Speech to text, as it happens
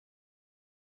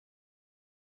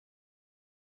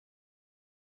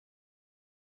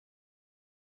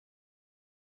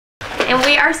and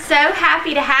we are so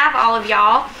happy to have all of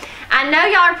y'all. I know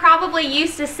y'all are probably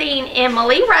used to seeing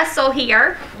Emily Russell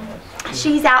here.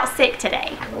 She's out sick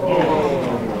today.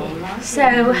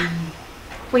 So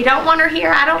we don't want her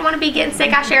here. I don't want to be getting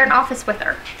sick. I share an office with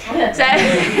her.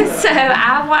 So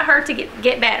I want her to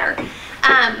get better.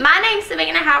 My name's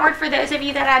Savannah Howard. For those of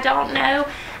you that I don't know,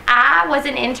 I was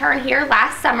an intern here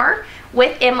last summer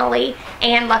with Emily,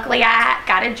 and luckily I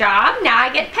got a job. Now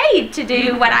I get paid to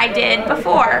do what I did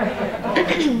before.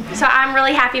 So I'm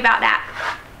really happy about that.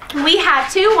 We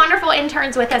have two wonderful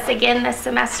interns with us again this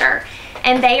semester,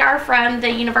 and they are from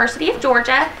the University of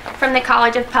Georgia, from the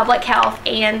College of Public Health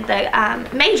and the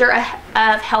major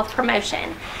of health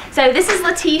promotion. So this is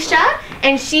Letitia,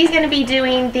 and she's going to be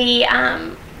doing the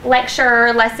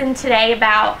lecture lesson today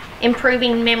about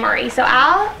improving memory. So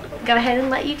I'll go ahead and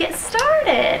let you get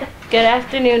started. Good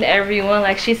afternoon, everyone.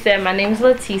 Like she said, my name is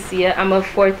Leticia. I'm a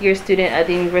fourth-year student at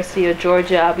the University of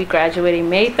Georgia. I'll be graduating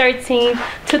May 13,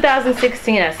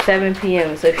 2016 at 7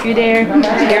 p.m. So if you're there,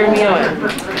 cheer me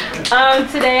on.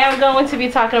 Today I'm going to be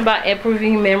talking about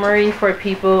improving memory for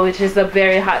people, which is a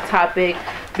very hot topic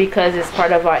because it's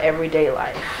part of our everyday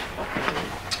life.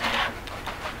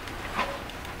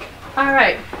 All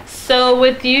right. So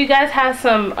with you guys have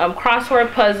some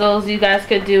crossword puzzles. You guys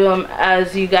could do them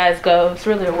as you guys go. It's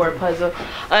really a word puzzle.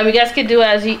 You guys could do it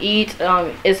as you eat.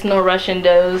 It's no Russian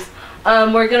dose.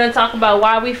 We're going to talk about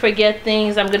why we forget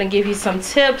things. I'm going to give you some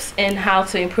tips and how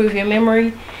to improve your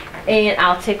memory. And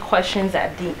I'll take questions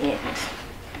at the end.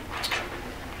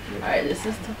 All right, this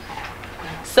is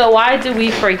so why do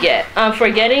we forget?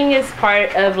 Forgetting is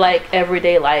part of like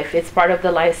everyday life. It's part of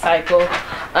the life cycle.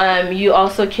 You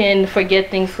also can forget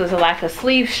things because of lack of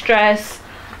sleep, stress,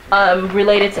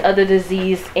 related to other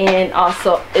disease, and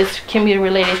also it can be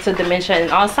related to dementia and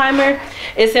Alzheimer.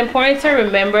 It's important to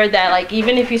remember that like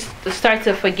even if you start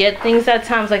to forget things at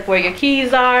times, like where your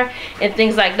keys are and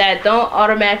things like that, don't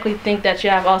automatically think that you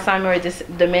have Alzheimer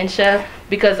or dementia,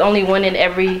 because only 1 in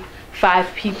every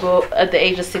 5 people at the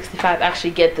age of 65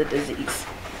 actually get the disease.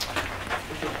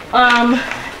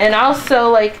 And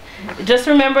also, like, just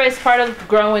remember, it's part of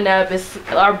growing up. It's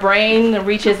our brain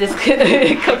reaches its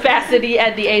capacity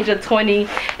at the age of 20,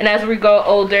 and as we grow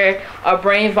older, our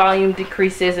brain volume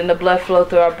decreases and the blood flow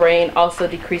through our brain also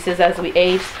decreases as we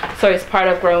age. So it's part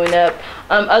of growing up.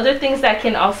 Other things that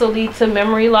can also lead to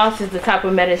memory loss is the type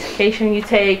of medication you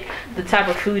take, the type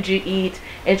of food you eat,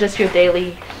 and just your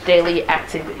daily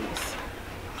activities.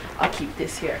 I'll keep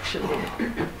this here actually.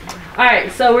 All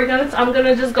right, so I'm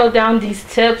gonna just go down these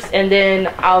tips and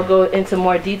then I'll go into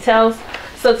more details.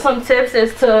 So some tips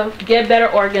is to get better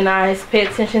organized, pay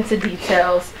attention to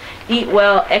details, eat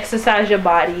well, exercise your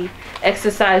body,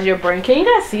 exercise your brain. Can you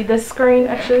guys see this screen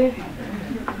actually?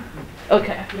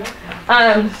 Okay.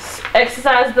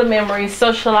 Exercise the memory,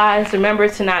 socialize, remember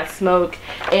to not smoke,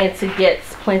 and to get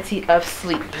plenty of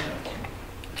sleep.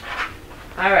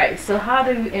 All right, so how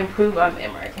do we improve our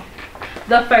memory?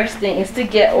 The first thing is to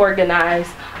get organized.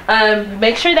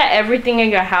 Make sure that everything in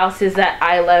your house is at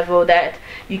eye level, that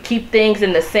you keep things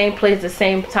in the same place, the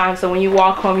same time. So when you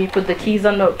walk home, you put the keys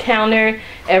on the counter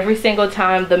every single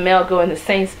time, the mail go in the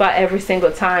same spot every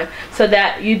single time, so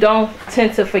that you don't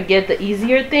tend to forget the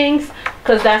easier things,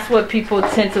 because that's what people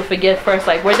tend to forget first.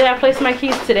 Like, where did I place my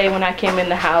keys today when I came in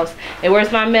the house? And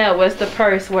where's my mail? Where's the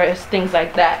purse? Where's things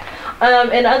like that?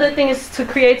 And other thing is to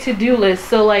create to-do lists.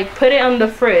 So like put it on the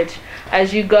fridge.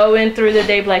 As you go in through the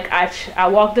day, like I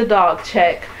walked the dog,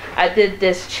 check. I did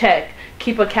this, check.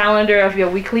 Keep a calendar of your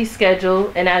weekly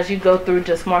schedule, and as you go through,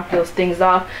 just mark those things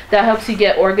off. That helps you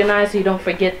get organized so you don't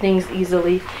forget things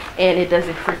easily, and it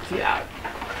doesn't freak you out.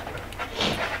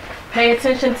 Pay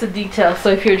attention to details. So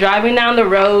if you're driving down the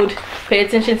road, pay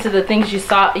attention to the things you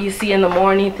see in the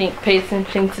morning. Pay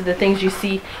attention to the things you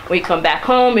see when you come back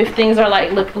home. If things are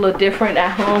like look a little different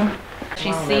at home,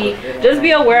 you see, just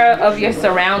be aware of your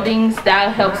surroundings.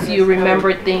 That helps you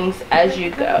remember things as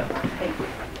you go.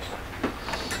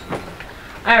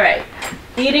 All right,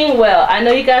 eating well. I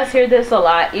know you guys hear this a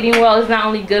lot. Eating well is not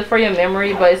only good for your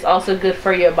memory, but it's also good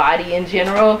for your body in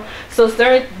general. So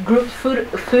certain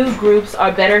food groups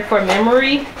are better for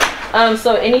memory.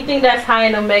 So anything that's high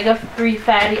in omega-3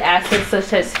 fatty acids,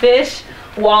 such as fish,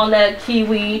 walnut,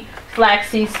 kiwi, flax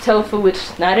seeds, tofu,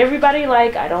 which not everybody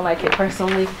like. I don't like it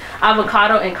personally.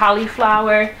 Avocado and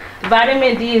cauliflower.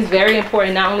 Vitamin D is very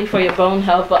important, not only for your bone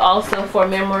health, but also for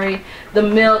memory. The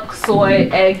milk, soy,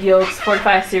 egg yolks,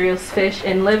 fortified cereals, fish,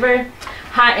 and liver.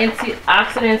 High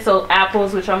antioxidants, so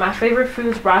apples, which are my favorite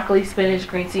foods, broccoli, spinach,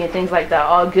 green tea, and things like that,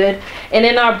 all good. And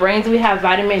in our brains, we have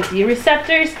vitamin D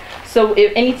receptors. So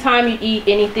if anytime you eat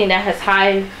anything that has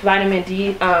high vitamin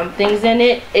D things in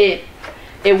it,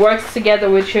 it works together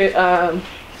with your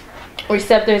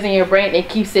receptors in your brain. It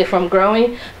keeps it from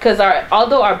growing, because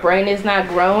although our brain is not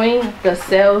growing, the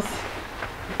cells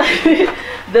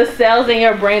the cells in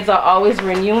your brains are always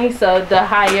renewing. So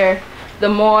the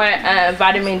more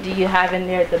vitamin D you have in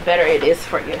there, the better it is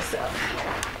for yourself.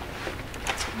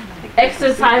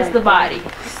 Exercise the body.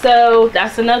 So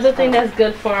that's another thing that's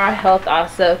good for our health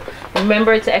also.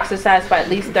 Remember to exercise for at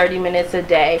least 30 minutes a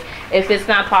day. If it's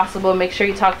not possible, make sure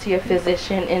you talk to your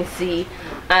physician and see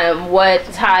how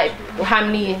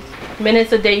many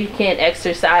minutes a day you can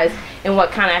exercise and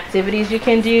what kind of activities you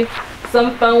can do.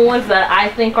 Some fun ones that I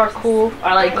think are cool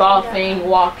are like golfing,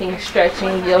 walking,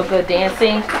 stretching, yoga,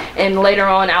 dancing, and later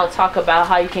on I'll talk about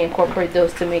how you can incorporate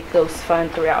those to make those fun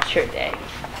throughout your day.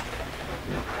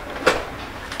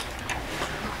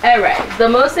 Alright, the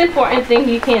most important thing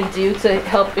you can do to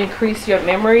help increase your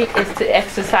memory is to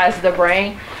exercise the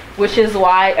brain, which is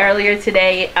why earlier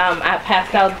today I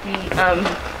passed out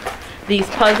these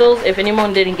puzzles. If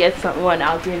anyone didn't get one,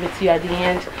 I'll give it to you at the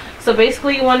end. So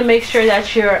basically you want to make sure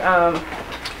that you're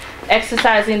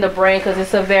exercising the brain, because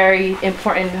it's a very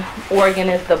important organ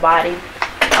of the body.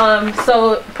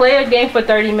 So play a game for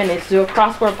 30 minutes, do a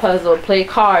crossword puzzle, play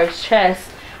cards,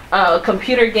 chess, a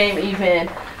computer game even.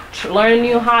 Learn a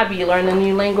new hobby, learn a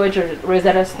new language. Or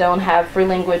Rosetta Stone have free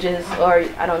languages, or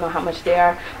I don't know how much they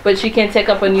are, but you can take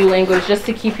up a new language just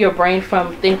to keep your brain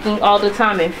from thinking all the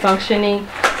time and functioning.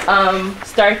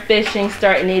 Start fishing,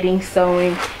 start knitting,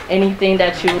 sewing, anything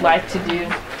that you would like to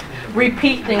do.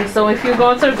 Repeat things. So if you're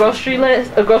going to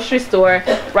a grocery store,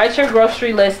 write your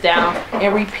grocery list down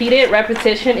and repeat it.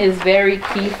 Repetition is very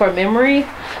key for memory.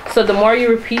 So the more you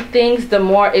repeat things, the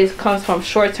more it comes from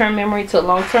short-term memory to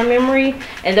long-term memory,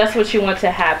 and that's what you want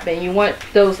to happen. You want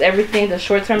the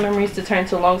short-term memories to turn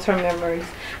to long-term memories,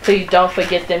 so you don't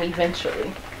forget them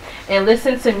eventually. And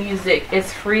listen to music.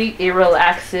 It's free, it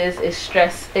relaxes,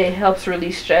 it helps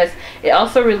release stress. It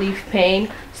also relieves pain.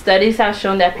 Studies have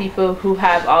shown that people who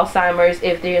have Alzheimer's,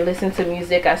 if they listen to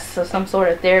music as some sort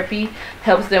of therapy,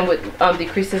 helps them with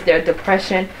decreases their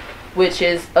depression, which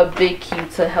is a big key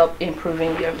to help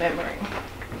improving your memory.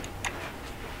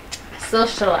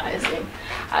 Socializing.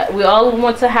 We all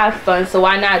want to have fun, so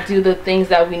why not do the things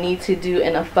that we need to do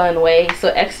in a fun way? So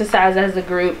exercise as a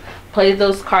group, play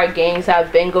those card games,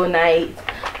 have bingo night,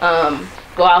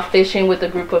 go out fishing with a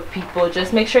group of people.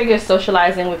 Just make sure you're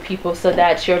socializing with people so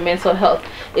that your mental health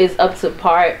is up to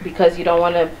par, because you don't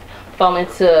want to fall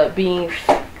into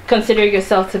consider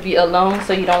yourself to be alone,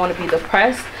 so you don't want to be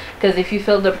depressed, because if you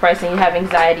feel depressed and you have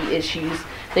anxiety issues,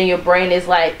 then your brain is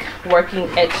like working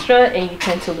extra and you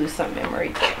tend to lose some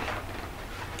memory.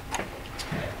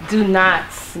 Do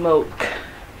not smoke.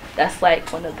 That's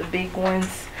like one of the big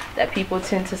ones that people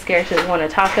tend to scarcely want to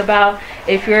talk about.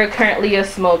 If you're currently a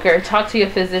smoker, talk to your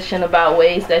physician about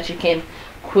ways that you can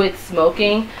quit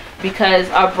smoking, because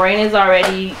our brain is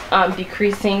already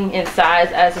decreasing in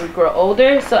size as we grow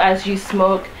older. So as you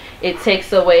smoke, it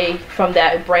takes away from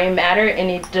that brain matter and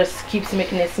it just keeps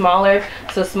making it smaller.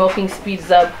 So smoking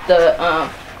speeds up the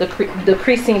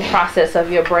decreasing process of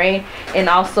your brain, and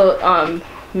also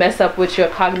mess up with your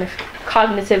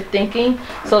cognitive thinking.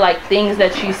 So like things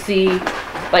that you see,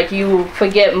 like you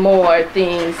forget more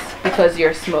things because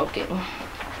you're smoking.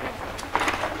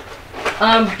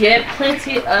 Get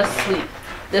plenty of sleep.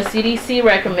 The CDC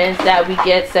recommends that we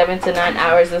get 7 to 9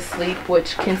 hours of sleep,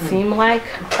 which can seem like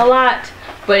a lot,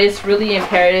 but it's really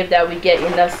imperative that we get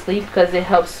enough sleep, because it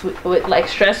helps with like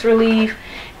stress relief.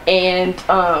 And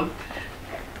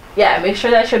yeah, make sure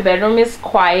that your bedroom is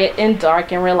quiet and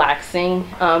dark and relaxing.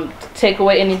 Take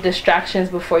away any distractions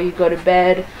before you go to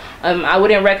bed. I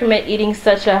wouldn't recommend eating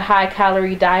such a high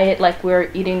calorie diet like we're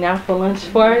eating now for lunch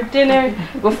for dinner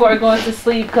before going to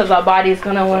sleep, because our body is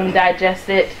going to want to digest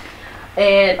it.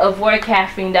 And avoid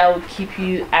caffeine that will keep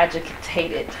you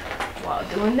agitated while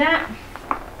doing that.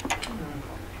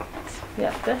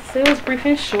 Yeah, it was brief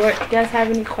and short. You guys have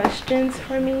any questions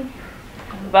for me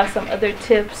about some other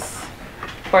tips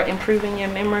for improving your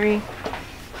memory?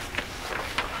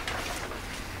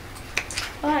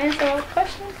 Will I answer all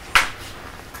questions?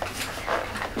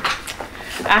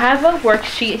 I have a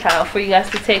worksheet for you guys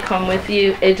to take home with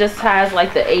you. It just has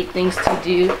like the 8 things to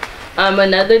do.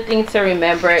 Another thing to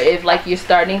remember, if like you're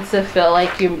starting to feel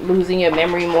like you're losing your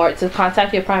memory more, to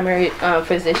contact your primary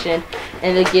physician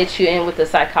and to get you in with a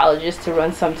psychologist to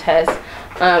run some tests.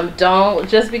 Don't,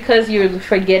 just because you're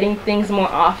forgetting things more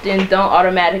often, don't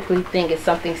automatically think it's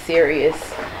something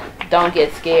serious. Don't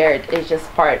get scared. It's just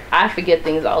I forget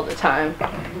things all the time.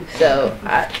 So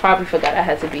I probably forgot I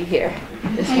had to be here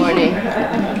this morning,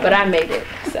 but I made it.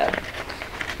 So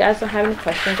if you guys don't have any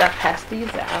questions, I'll pass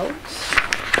these out.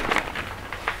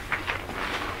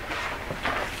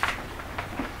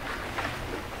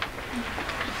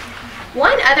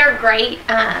 other great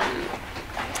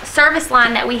service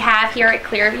line that we have here at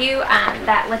Clearview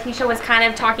that Letitia was kind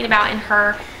of talking about in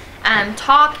her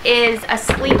talk is a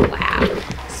sleep lab.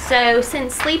 So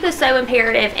since sleep is so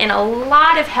imperative in a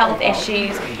lot of health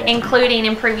issues, including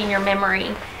improving your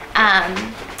memory,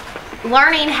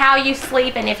 learning how you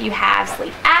sleep and if you have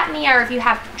sleep apnea or if you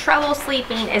have trouble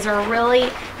sleeping is a really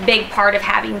big part of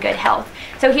having good health.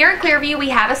 So here at Clearview, we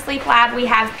have a sleep lab. We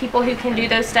have people who can do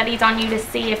those studies on you to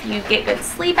see if you get good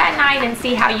sleep at night and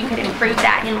see how you could improve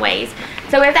that in ways.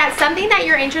 So if that's something that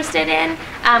you're interested in,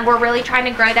 we're really trying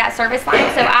to grow that service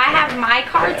line. So I have my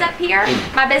cards up here,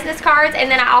 my business cards, and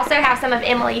then I also have some of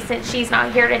Emily since she's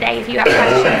not here today if you have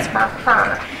questions for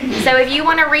her. So if you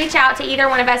want to reach out to either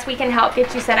one of us, we can help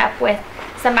get you set up with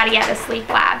somebody at the sleep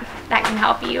lab that can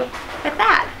help you with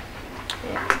that.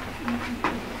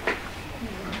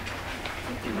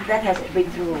 That has to be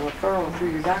through a referral through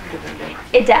your doctor, doesn't it?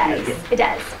 It does. It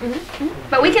does.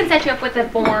 But we can set you up with the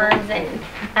forms. And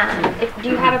do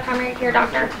you have a primary care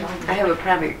doctor? I have a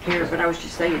primary care, but I was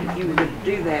just saying if you were going to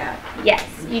do that. Yes,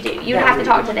 you do. You have to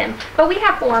talk to them. But we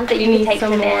have forms that you can take to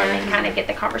them and kind of get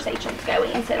the conversations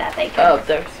going so that they can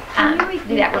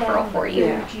do that referral for you.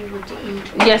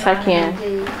 Yes, I can.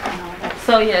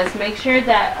 So yes, make sure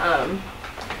that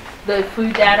the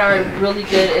food that are really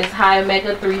good is high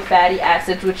omega-3 fatty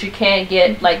acids, which you can't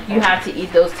get, like you have to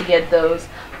eat those to get those.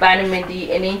 Vitamin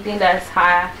D, anything that's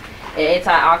high in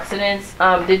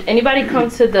antioxidants. Did anybody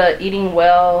come to the Eating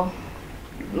Well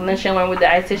lunch and learn with the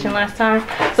dietitian last time?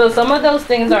 So some of those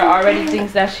things are already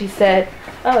things that she said,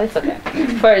 oh, it's okay,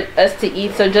 for us to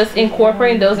eat. So just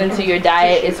incorporating those into your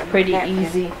diet is pretty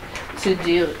easy to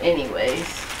do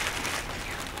anyways.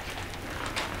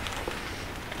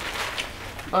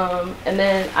 And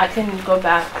then I can go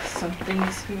back some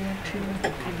things here too.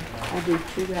 I do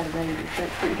 2 out of 8. Is that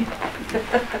pretty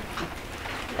good?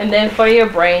 And then for your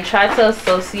brain, try to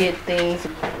associate things.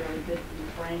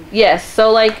 Yes,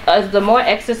 so like the more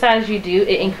exercise you do,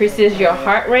 it increases your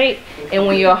heart rate, and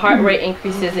when your heart rate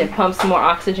increases, it pumps more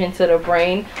oxygen to the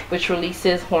brain, which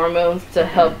releases hormones to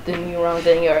help the neurons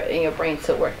in your brain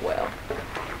to work well.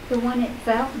 The one at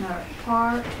Feltner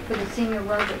Park for the senior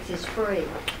aerobics is free.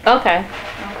 Okay.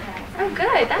 Oh,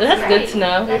 good. That's great. good to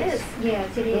know. That is.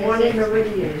 Yes, it is. The one in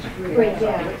Meridian is free.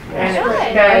 Yeah. And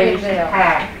it stays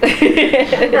packed.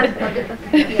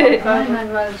 Yeah, Fort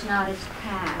Monroe's not as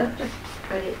packed,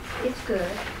 but it's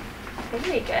good.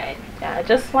 Very good. Yeah,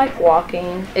 just like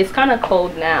walking. It's kind of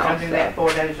cold now. I do that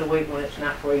 4 days a week when it's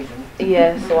not freezing.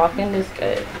 Yes, walking is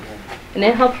good. And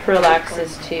it helps relax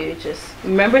us too. Just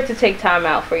remember to take time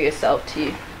out for yourself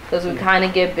too. Because we kind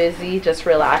of get busy, just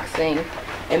relaxing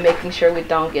and making sure we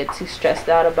don't get too stressed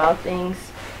out about things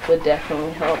would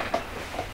definitely help.